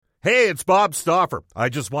Hey, it's Bob Stauffer. I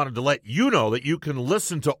just wanted to let you know that you can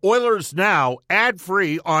listen to Oilers Now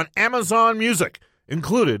ad-free on Amazon Music,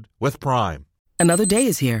 included with Prime. Another day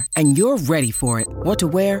is here, and you're ready for it. What to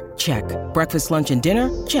wear? Check. Breakfast, lunch, and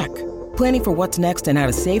dinner? Check. Planning for what's next and how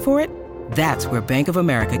to save for it? That's where Bank of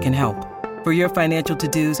America can help. For your financial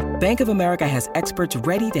to-dos, Bank of America has experts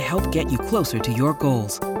ready to help get you closer to your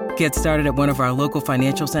goals. Get started at one of our local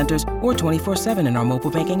financial centers or 24/7 in our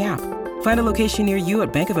mobile banking app. Find a location near you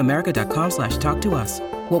at bankofamerica.com/talktous.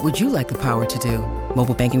 What would you like the power to do?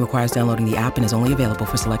 Mobile banking requires downloading the app and is only available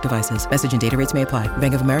for select devices. Message and data rates may apply.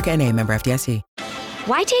 Bank of America N.A., member FDIC.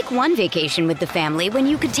 Why take one vacation with the family when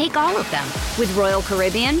you could take all of them? With Royal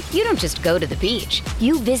Caribbean, you don't just go to the beach.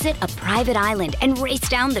 You visit a private island and race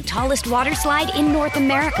down the tallest water slide in North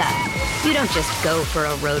America. You don't just go for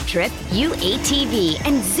a road trip. You ATV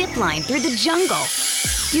and zip line through the jungle.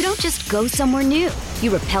 You don't just go somewhere new.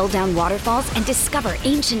 You rappel down waterfalls and discover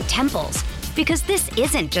ancient temples. Because this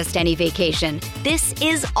isn't just any vacation. This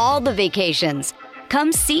is all the vacations.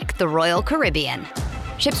 Come seek the Royal Caribbean.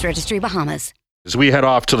 Ships Registry, Bahamas. As we head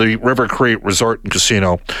off to the River Crete Resort and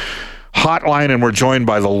Casino hotline, and we're joined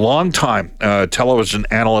by the longtime television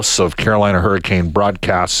analysts of Carolina Hurricane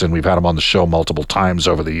broadcasts, and we've had him on the show multiple times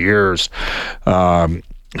over the years.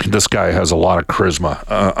 This guy has a lot of charisma,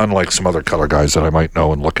 unlike some other color guys that I might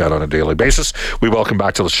know and look at on a daily basis. We welcome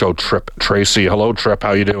back to the show Tripp Tracy. Hello, Tripp.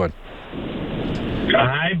 How you doing?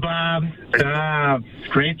 Hi, Bob.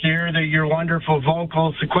 Great to hear your wonderful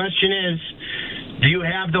vocals. The question is, do you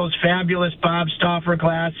have those fabulous Bob Stauffer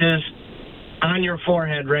glasses on your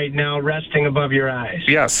forehead right now, resting above your eyes?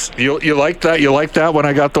 Yes. You like that? You like that when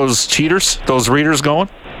I got those cheaters, those readers going?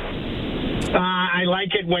 I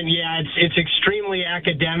like it when, it's extremely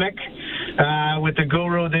academic with the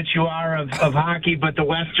guru that you are of hockey, but the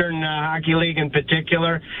Western Hockey League in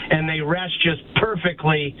particular, and they rest just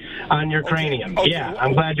perfectly on your cranium. Okay. Yeah,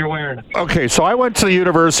 I'm glad you're wearing them. Okay, so I went to the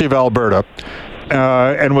University of Alberta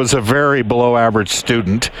and was a very below-average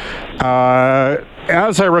student.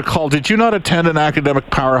 As I recall, did you not attend an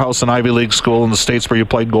academic powerhouse, an Ivy League school in the States where you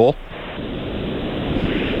played goal?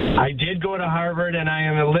 I did go to Harvard, and I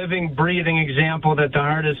am a living, breathing example that the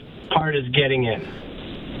hardest part is getting in.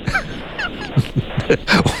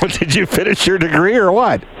 Did you finish your degree or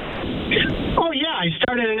what? Oh, yeah. I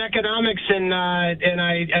started in economics, and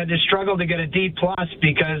I had to struggle to get a D+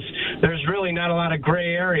 because there's really not a lot of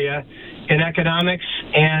gray area in economics,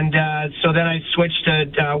 and so then I switched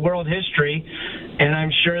to world history, and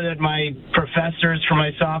I'm sure that my professors from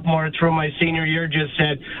my sophomore through my senior year just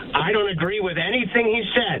said, I don't agree with anything he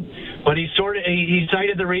said, but he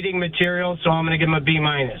cited the reading material, so I'm going to give him a B-.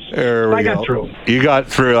 I got through. You got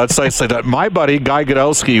through. That's nice. That. My buddy, Guy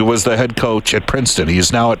Godowski, was the head coach at Princeton.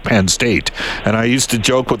 He's now at Penn State, and I used to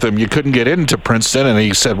joke with him, you couldn't get into Princeton, and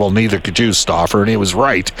he said, well, neither could you, Stauffer, and he was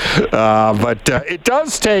right. But it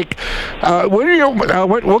does take...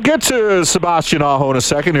 we'll get to Sebastian Aho in a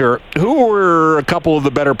second here. Who were a couple of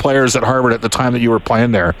the better players at Harvard at the time that you were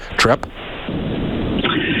playing there, Tripp?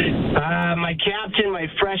 My captain my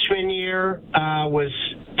freshman year was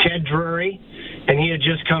Ted Drury, and he had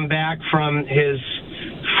just come back from his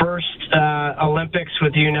first Olympics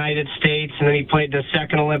with the United States, and then he played the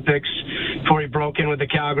second Olympics before he broke in with the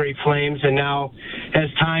Calgary Flames, and now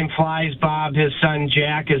as time flies, Bob, his son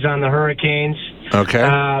Jack, is on the Hurricanes. Okay.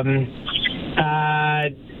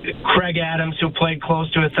 Craig Adams, who played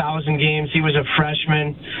close to 1,000 games, he was a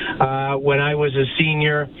freshman when I was a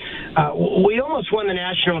senior. We almost won the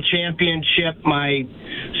national championship my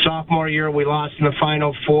sophomore year. We lost in the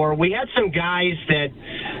Final Four. We had some guys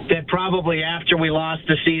that probably after we lost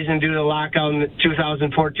the season due to the lockout in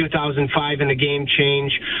 2004, 2005 and the game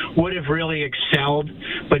change would have really excelled,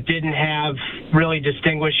 but didn't have really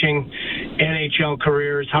distinguishing NHL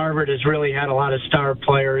careers. Harvard has really had a lot of star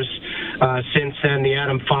players since then, the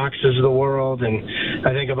Adam Foxes of the world, and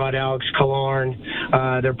I think about Alex Killorn.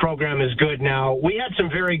 Their program is good now. We had some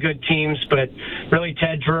very good teams, but really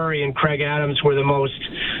Ted Drury and Craig Adams were the most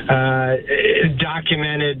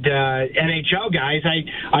documented NHL guys.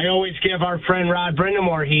 I always give our friend Rod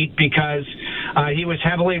Brindamore heat because he was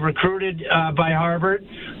heavily recruited by Harvard.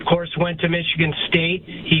 Of course, went to Michigan State.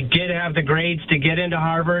 He did have the grades to get into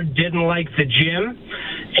Harvard, didn't like the gym,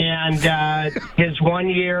 and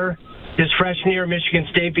his freshman year at Michigan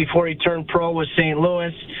State before he turned pro was St.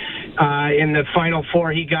 Louis. in the Final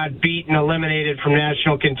Four, he got beat and eliminated from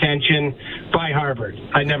national contention by Harvard.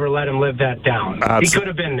 I never let him live that down. He could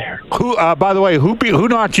have been there. Who, by the way, who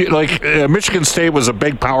knocked you? Like, Michigan State was a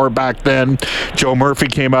big power back then. Joe Murphy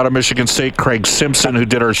came out of Michigan State. Craig Simpson, who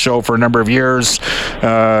did our show for a number of years.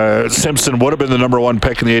 Simpson would have been the number one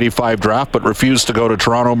pick in the 85 draft, but refused to go to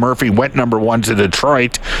Toronto. Murphy went number one to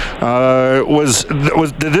Detroit.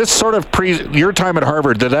 Did this sort of your time at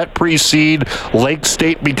Harvard, did that precede Lake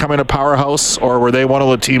State becoming a powerhouse, or were they one of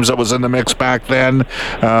the teams that was in the mix back then?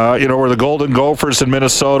 Were the Golden Gophers in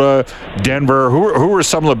Minnesota, Denver? Who were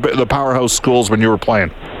some of the powerhouse schools when you were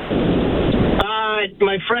playing?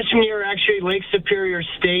 My freshman year, actually, Lake Superior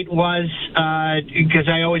State was, because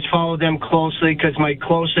I always followed them closely, because my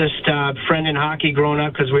closest friend in hockey growing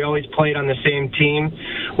up, because we always played on the same team,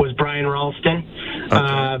 was Brian Ralston.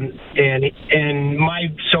 Okay.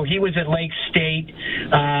 So he was at Lake State,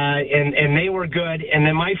 and they were good. And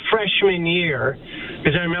then my freshman year,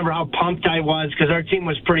 because I remember how pumped I was, because our team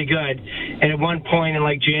was pretty good. And at one point in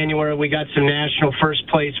like January, we got some national first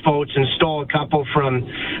place votes and stole a couple from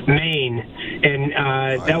Maine. And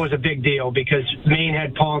that was a big deal, because Maine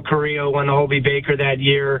had Paul Carrillo won the Hobie Baker that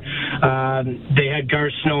year. They had Gar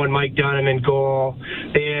Snow and Mike Dunham in goal.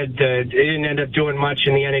 They didn't end up doing much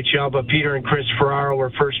in the NHL, but Peter and Chris Ferraro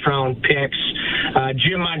were first-round picks.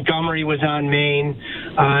 Jim Montgomery was on Maine.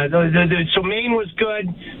 So Maine was good.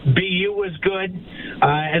 BU was good.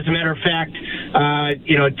 As a matter of fact,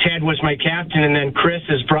 Ted was my captain, and then Chris,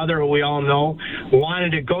 his brother, who we all know,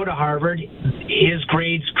 wanted to go to Harvard. His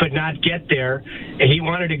grades could not get there, and he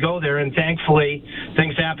wanted to go there, and thankfully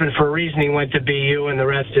things happened for a reason. He went to BU, and the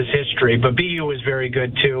rest is history. But BU was very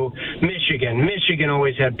good, too. Michigan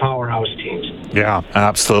always had powerhouse teams. Yeah,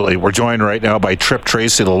 absolutely. We're joined right now by Tripp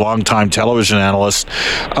Tracy, the longtime television analyst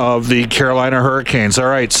of the Carolina Hurricanes. All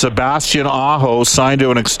right, Sebastian Aho signed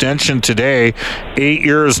to an extension today, 8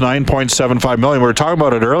 years, $9.75 million. We were talking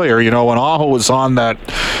about it earlier. When Aho was on that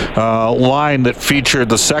line that featured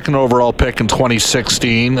the second overall pick in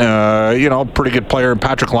 2016, pretty good player,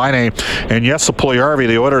 Patrick Laine, and Jesse Puljujarvi,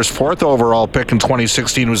 the Oilers' fourth overall pick in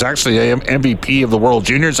 2016, was actually the MVP of the World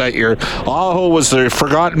Juniors that year. Aho was the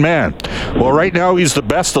forgotten man. Well, right now he's the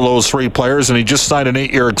best of those three players, and he just signed an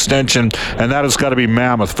 8-year extension, and that has got to be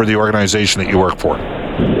mammoth for the organization that you work for.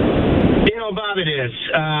 Bob, it is.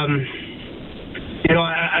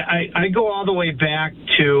 I go all the way back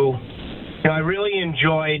to, I really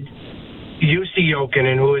enjoyed Jussi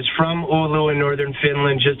Jokinen, who is from Oulu in northern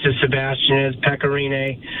Finland, just as Sebastian is,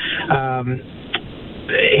 Pekarine,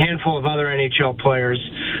 a handful of other NHL players.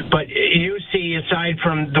 But Jussi, aside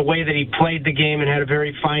from the way that he played the game and had a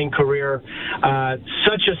very fine career,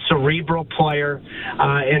 such a cerebral player,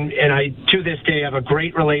 and I, to this day, have a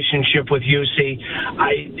great relationship with Jussi.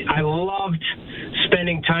 I loved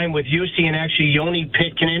spending time with Jussi and actually Joni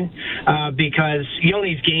Pitkanen, because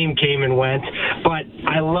Joni's game came and went, but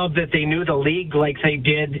I love that they knew the league like they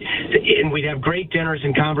did, and we'd have great dinners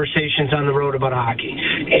and conversations on the road about hockey.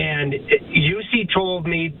 And Jussi told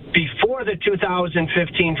me before the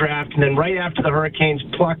 2015 draft, and then right after the Hurricanes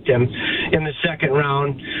plucked him in the second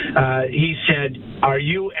round, he said, "Are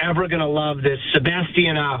you ever going to love this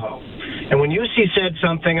Sebastian Aho?" And when Jussi said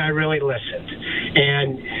something, I really listened.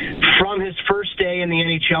 And from his first day in the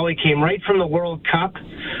NHL, he came right from the World Cup,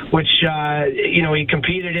 which, he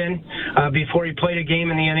competed in before he played a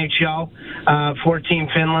game in the NHL for Team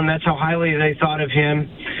Finland. That's how highly they thought of him.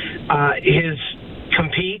 His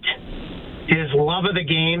compete, his love of the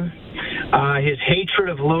game, his hatred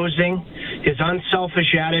of losing, his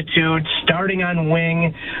unselfish attitude, starting on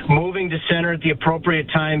wing, moving to center at the appropriate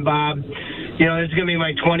time, Bob. This is going to be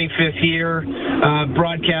my 25th year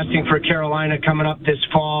broadcasting for Carolina coming up this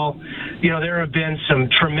fall. There have been some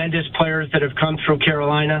tremendous players that have come through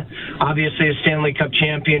Carolina. Obviously, a Stanley Cup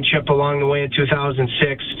championship along the way in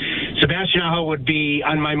 2006. Sebastian Aho would be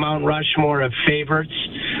on my Mount Rushmore of favorites.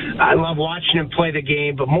 I love watching him play the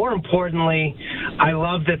game, but more importantly, I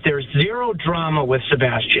love that there's zero drama with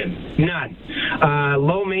Sebastian. None.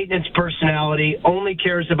 Low maintenance personality, only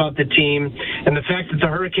cares about the team, and the fact that the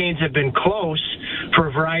Hurricanes have been close for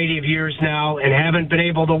a variety of years now and haven't been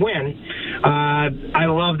able to win. I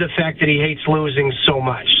love the fact that he hates losing so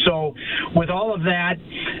much. So with all of that,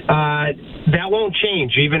 that won't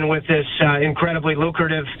change, even with this incredibly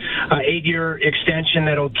lucrative 8-year extension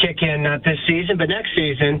that'll kick in not this season, but next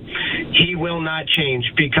season. He will not change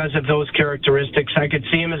because of those characteristics. I could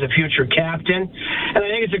see him as a future captain. And I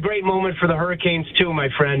think it's a great moment for the Hurricanes, too, my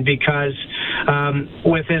friend, because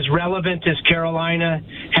with as relevant as Carolina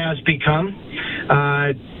has become,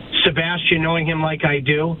 Sebastian, knowing him like I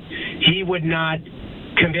do, he would not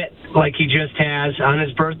commit like he just has on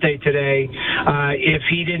his birthday today, if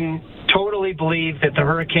he didn't totally believe that the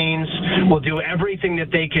Hurricanes will do everything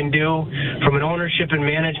that they can do from an ownership and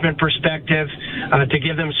management perspective to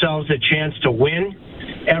give themselves a chance to win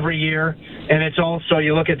every year. And it's also,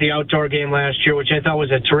 you look at the outdoor game last year, which I thought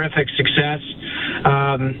was a terrific success.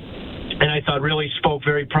 And I thought really spoke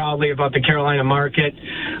very proudly about the Carolina market.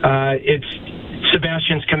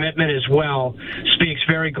 Sebastian's commitment as well speaks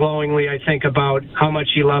very glowingly, I think, about how much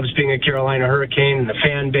he loves being a Carolina Hurricane and the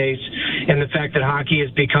fan base and the fact that hockey has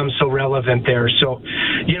become so relevant there. So,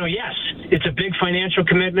 yes, it's a big financial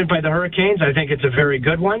commitment by the Hurricanes. I think it's a very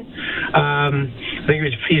good one. I think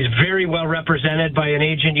he's very well represented by an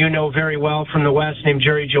agent you know very well from the West named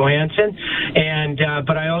Jerry Johansson.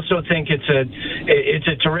 But I also think it's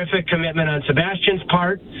a terrific commitment on Sebastian's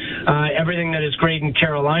part. Everything that is great in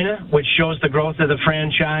Carolina, which shows the growth of the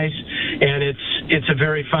franchise, and it's a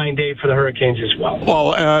very fine day for the Hurricanes as well.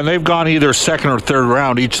 Well, they've gone either second or third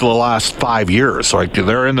round each of the last 5 years. Like,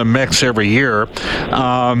 they're in the mix every year.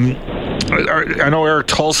 I know Eric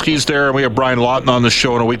Tulsky's there, and we have Brian Lawton on the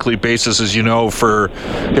show on a weekly basis, as you know, for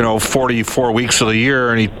 44 weeks of the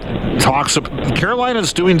year, and he talks about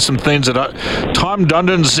Carolina's doing some things that Tom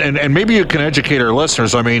Dundon's, and maybe you can educate our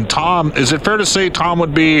listeners. I mean, Tom, is it fair to say Tom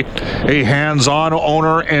would be a hands-on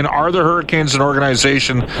owner, and are the Hurricanes an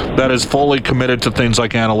organization that is fully committed to things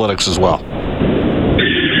like analytics as well?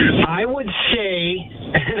 I would say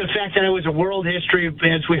the fact that I was a world history,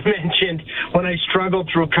 as we mentioned, when I struggled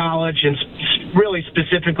through college and really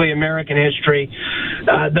specifically American history,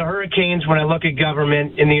 the Hurricanes, when I look at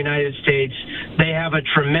government in the United States, they have a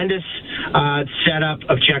tremendous setup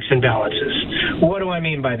of checks and balances. What do I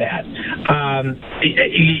mean by that?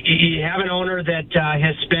 You have an owner that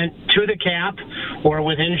has spent to the cap or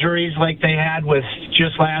with injuries like they had with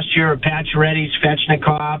just last year, Pacioretty,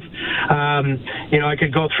 Svechnikov. I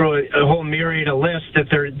could go through a whole myriad of lists that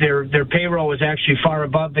their payroll was actually far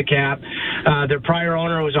above the cap. Their prior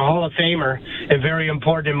owner was a Hall of Famer and very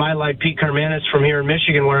important in my life, Pete Carmanis from here in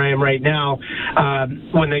Michigan, where I am right now.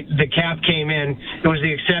 When the cap came in, it was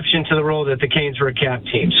the exception to the rule that the Canes were a cap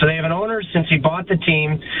team. So they have an owner since he bought the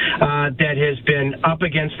team that has been up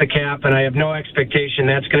against the cap, and I have no expectation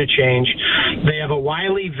that's going to change. They have a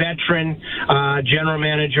wily veteran general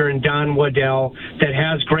manager in Don Waddell that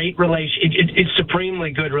has great it's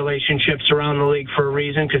supremely good relationships around the league for a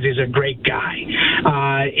reason, because he's a great guy.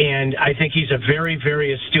 And I think he's a very,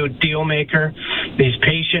 very astute deal maker. He's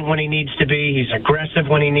patient when he needs to be. He's aggressive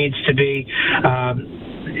when he needs to be.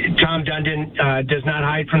 Tom Dundon does not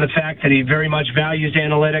hide from the fact that he very much values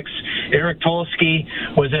analytics. Eric Tulsky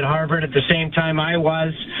was at Harvard at the same time I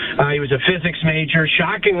was. He was a physics major.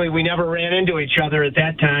 Shockingly, we never ran into each other at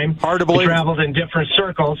that time. Hard to believe. We traveled in different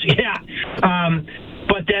circles. Yeah.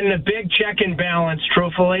 But then the big check and balance,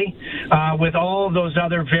 truthfully, with all of those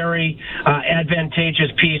other very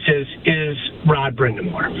advantageous pieces, is Rod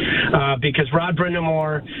Brind'Amour. Because Rod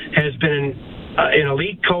Brind'Amour has been an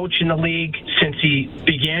elite coach in the league since he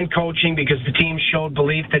began coaching, because the team showed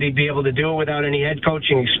belief that he'd be able to do it without any head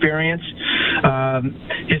coaching experience.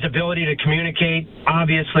 His ability to communicate,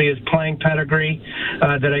 obviously, his playing pedigree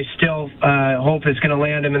that I still hope is going to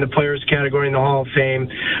land him in the players category in the Hall of Fame.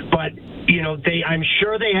 But I'm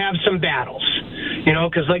sure they have some battles,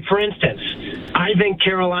 because, like, for instance, I think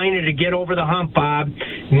Carolina, to get over the hump, Bob,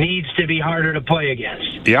 needs to be harder to play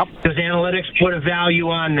against. Yep. Does analytics put a value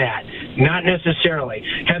on that? Not necessarily.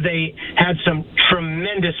 Have they had some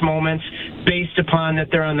tremendous moments based upon that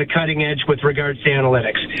they're on the cutting edge with regards to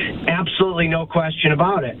analytics? Absolutely no question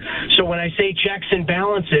about it. So when I say checks and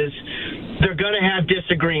balances, they're going to have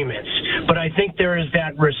disagreements, but I think there is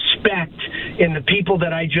that respect in the people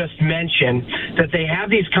that I just mentioned, that they have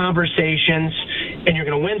these conversations, and you're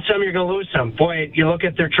going to win some, you're going to lose some. Boy, you look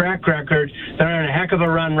at their track record, they're on a heck of a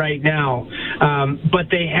run right now, but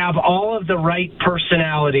they have all of the right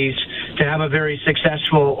personalities to have a very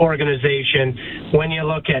successful organization when you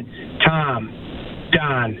look at Tom,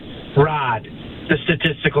 Don, Rod, the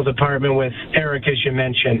statistical department with Eric, as you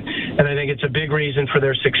mentioned. And I think it's a big reason for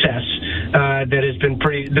their success that has been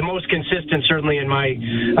the most consistent, certainly in my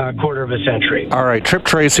quarter of a century. All right, Tripp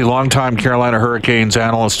Tracy, longtime Carolina Hurricanes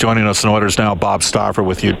analyst, joining us in Oilers Now. Bob Stauffer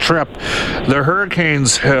with you. Tripp, the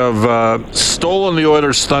Hurricanes have stolen the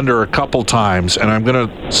Oilers' thunder a couple times, and I'm going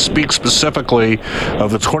to speak specifically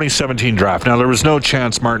of the 2017 draft. Now, there was no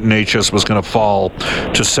chance Martin Necas was going to fall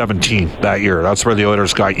to 17 that year. That's where the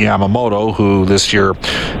Oilers got Yamamoto, who this this year.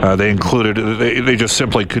 They just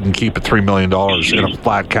simply couldn't keep it $3 million in a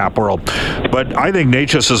flat cap world. But I think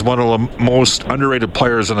Necas is one of the most underrated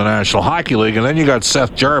players in the National Hockey League. And then you got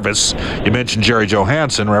Seth Jarvis. You mentioned Jerry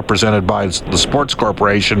Johansson, represented by the Sports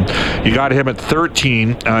Corporation. You got him at 13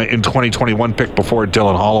 in 2021 pick before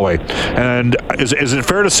Dylan Holloway. And is it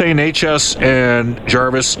fair to say Necas and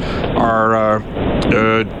Jarvis are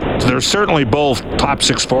they're certainly both top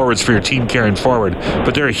 6 forwards for your team carrying forward,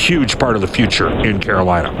 but they're a huge part of the future in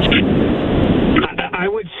Carolina? I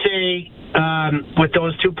would say with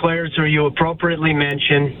those two players who you appropriately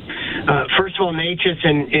mentioned, first of all, Necas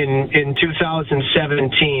in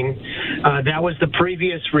 2017, that was the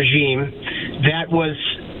previous regime. That was,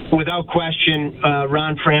 without question,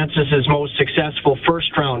 Ron Francis's most successful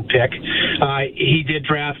first-round pick. He did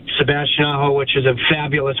draft Sebastian Aho, which is a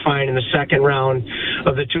fabulous find in the second round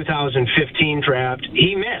of the 2015 draft.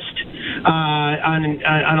 He missed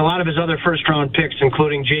on a lot of his other first-round picks,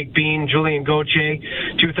 including Jake Bean, Julian Gauthier,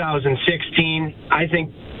 2016. I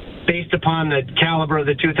think, based upon the caliber of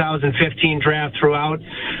the 2015 draft throughout,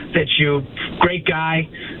 great guy,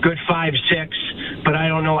 good 5'6", but I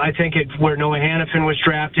don't know. I think where Noah Hannafin was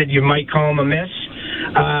drafted, you might call him a miss.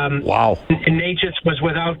 Wow. Necas was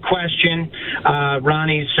without question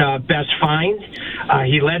Ronnie's best find.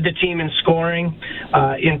 He led the team in scoring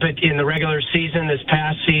in the regular season this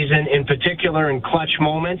past season, in particular in clutch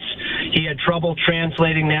moments. He had trouble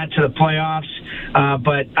translating that to the playoffs,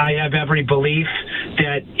 but I have every belief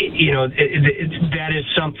that that is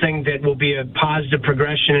something that will be a positive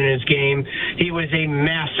progression in his game. He was a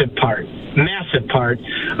massive part,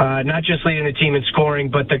 not just leading the team in scoring,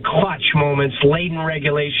 but the clutch moments late in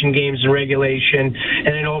regulation games and regulation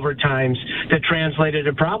and in overtimes that translated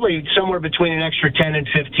to probably somewhere between an extra 10 and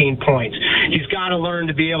 15 points. He's got to learn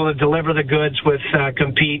to be able to deliver the goods with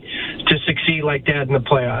compete to succeed like that in the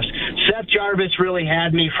playoffs. Seth Jarvis really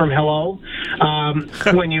had me from hello.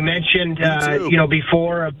 When you mentioned,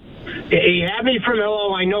 before, he had me from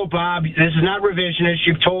hello. I know, Bob, this is not revisionist.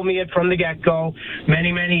 You've told me it from the get-go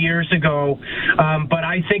many, many years ago. But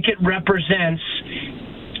I think it represents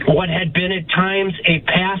what had been at times a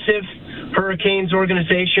passive Hurricanes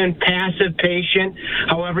organization, passive, patient,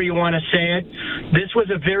 however you want to say it. This was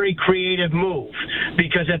a very creative move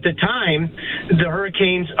because at the time, the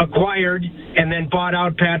Hurricanes acquired and then bought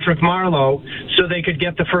out Patrick Marleau so they could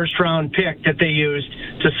get the first-round pick that they used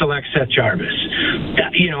to select Seth Jarvis.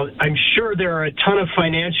 I'm sure there are a ton of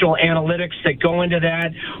financial analytics that go into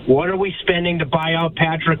that. What are we spending to buy out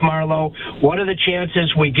Patrick Marleau? What are the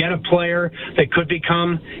chances we get a player that could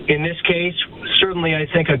become, in this case, certainly I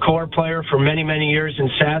think a core player for many, many years in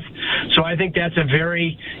Seth. So I think that's a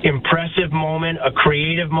very impressive moment, a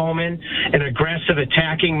creative moment, an aggressive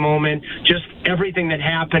attacking moment, just everything that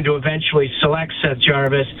happened to eventually select Seth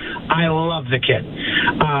Jarvis. I love the kid.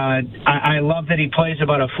 I love that he plays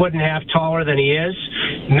about 1.5 feet taller than he is.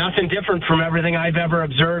 Nothing different from everything I've ever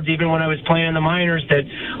observed, even when I was playing in the minors, that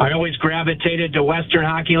I always gravitated to Western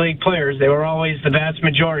Hockey League players. They were always the vast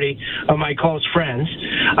majority of my close friends.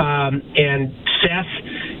 And Seth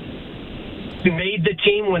made the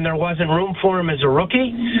team when there wasn't room for him as a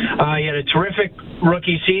rookie. He had a terrific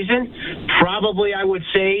rookie season. Probably, I would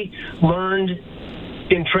say, learned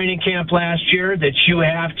in training camp last year that you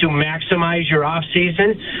have to maximize your off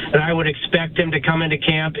season, and I would expect him to come into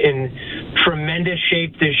camp in tremendous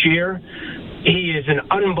shape this year. He is an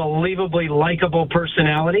unbelievably likable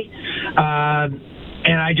personality.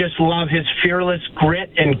 And I just love his fearless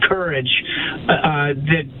grit and courage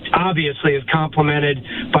that obviously is complemented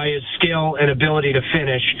by his skill and ability to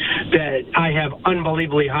finish, that I have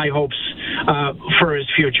unbelievably high hopes for his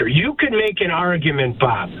future. You could make an argument,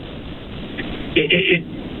 Bob,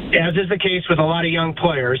 as is the case with a lot of young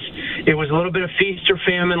players, it was a little bit of feast or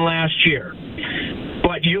famine last year.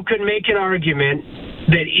 But you could make an argument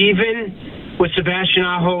that even with Sebastian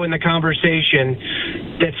Aho in the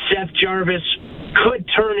conversation, that Seth Jarvis could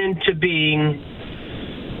turn into being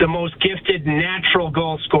the most gifted natural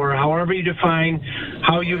goal scorer, however you define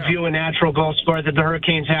how you view a natural goal scorer that the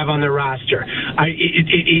Hurricanes have on their roster.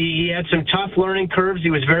 He had some tough learning curves. He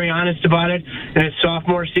was very honest about it in his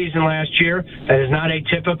sophomore season last year. That is not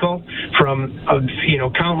atypical from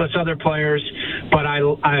countless other players, but I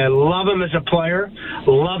love him as a player,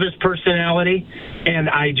 love his personality, and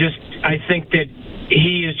I think that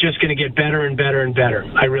he is just going to get better and better and better.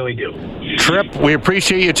 I really do. Tripp, we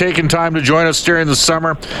appreciate you taking time to join us during the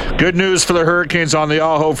summer. Good news for the Hurricanes on the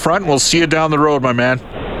Aho front. We'll see you down the road, my man.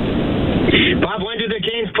 Bob, when do the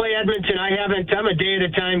Canes play Edmonton? I'm a day at a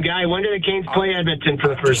time guy. When do the Canes play Edmonton for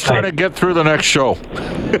the first time? Trying to get through the next show.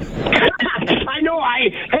 I know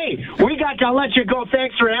no, we got to let you go.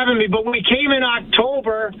 Thanks for having me. But we came in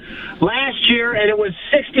October last year, and it was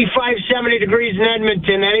 65, 70 degrees in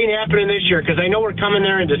Edmonton. That ain't happening this year because I know we're coming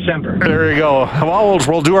there in December. There you go. Well,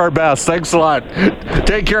 we'll do our best. Thanks a lot.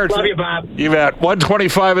 Take care. Love you, Bob. You bet.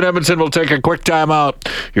 125 in Edmonton. We'll take a quick time out.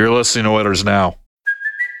 You're listening to Oilers Now.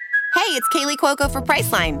 Hey, it's Kaylee Cuoco for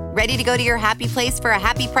Priceline. Ready to go to your happy place for a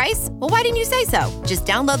happy price? Well, why didn't you say so? Just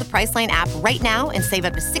download the Priceline app right now and save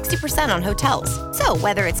up to 60% on hotels. So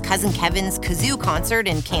whether it's Cousin Kevin's Kazoo Concert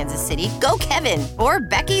in Kansas City, go Kevin, or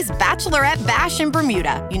Becky's Bachelorette Bash in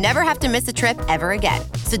Bermuda, you never have to miss a trip ever again.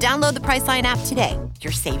 So download the Priceline app today.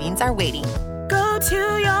 Your savings are waiting. Go to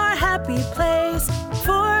your happy place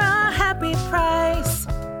for a happy price.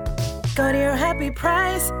 Go to your happy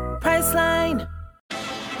price, Priceline.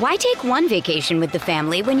 Why take one vacation with the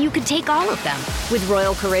family when you could take all of them? With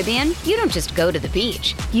Royal Caribbean, you don't just go to the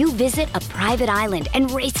beach. You visit a private island and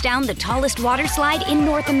race down the tallest water slide in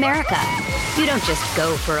North America. You don't just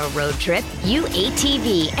go for a road trip. You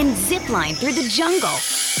ATV and zip line through the jungle.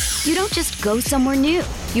 You don't just go somewhere new.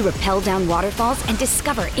 You rappel down waterfalls and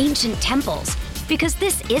discover ancient temples. Because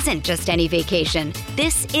this isn't just any vacation.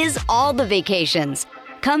 This is all the vacations.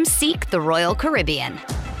 Come seek the Royal Caribbean.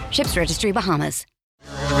 Ships Registry, Bahamas.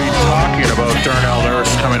 We're going to be talking about Darnell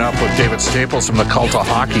Nurse coming up with David Staples from the Cult of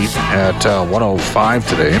Hockey at 1:05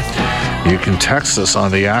 today. You can text us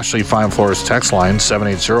on the Ashley Fine Floors text line,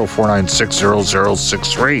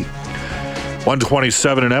 780-496-0063.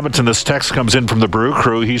 127 in Edmonton. This text comes in from the Brew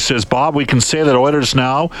Crew. He says, Bob, we can say that Oilers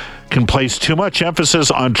now can place too much emphasis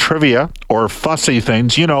on trivia or fussy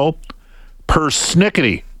things,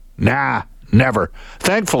 persnickety. Nah. Never.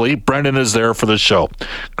 Thankfully, Brendan is there for the show.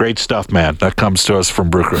 Great stuff, man. That comes to us from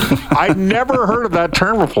Brew Crew. I'd never heard of that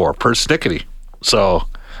term before, persnickety. So,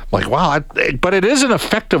 wow. But it is an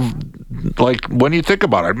effective, when you think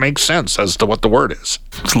about it, it makes sense as to what the word is.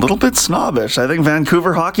 It's a little bit snobbish. I think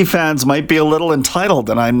Vancouver hockey fans might be a little entitled,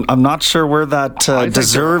 and I'm not sure where that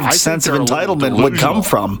deserved sense of entitlement would come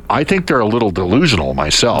from. I think they're a little delusional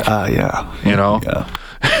myself. Yeah. Yeah.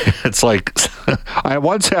 It's like, I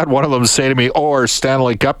once had one of them say to me, our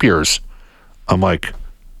Stanley Cup years. I'm like,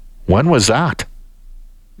 when was that?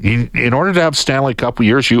 In order to have Stanley Cup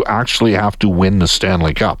years, you actually have to win the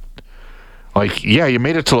Stanley Cup. You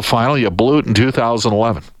made it to the final. You blew it in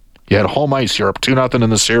 2011. You had home ice. You're up 2-0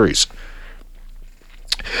 in the series.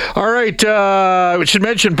 All right, we should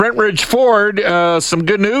mention Brent Ridge Ford. Some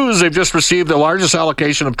good news. They've just received the largest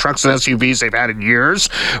allocation of trucks and SUVs they've had in years.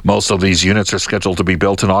 Most of these units are scheduled to be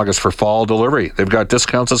built in August for fall delivery. They've got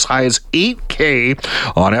discounts as high as $8,000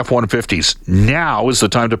 on F-150s. Now is the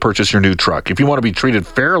time to purchase your new truck. If you want to be treated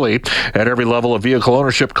fairly at every level of vehicle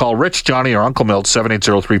ownership, call Rich, Johnny, or Uncle Milt,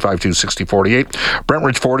 780-352-6048. Brent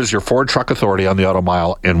Ridge Ford is your Ford truck authority on the Auto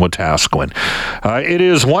Mile in Wetaskiwin. It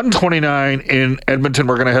is 1:29 in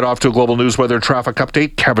Edmonton. We're going to head off to a global news weather traffic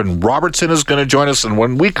update. Kevin Robertson is going to join us. And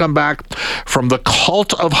when we come back from the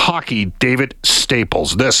Cult of Hockey, David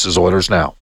Staples. This is Oilers Now.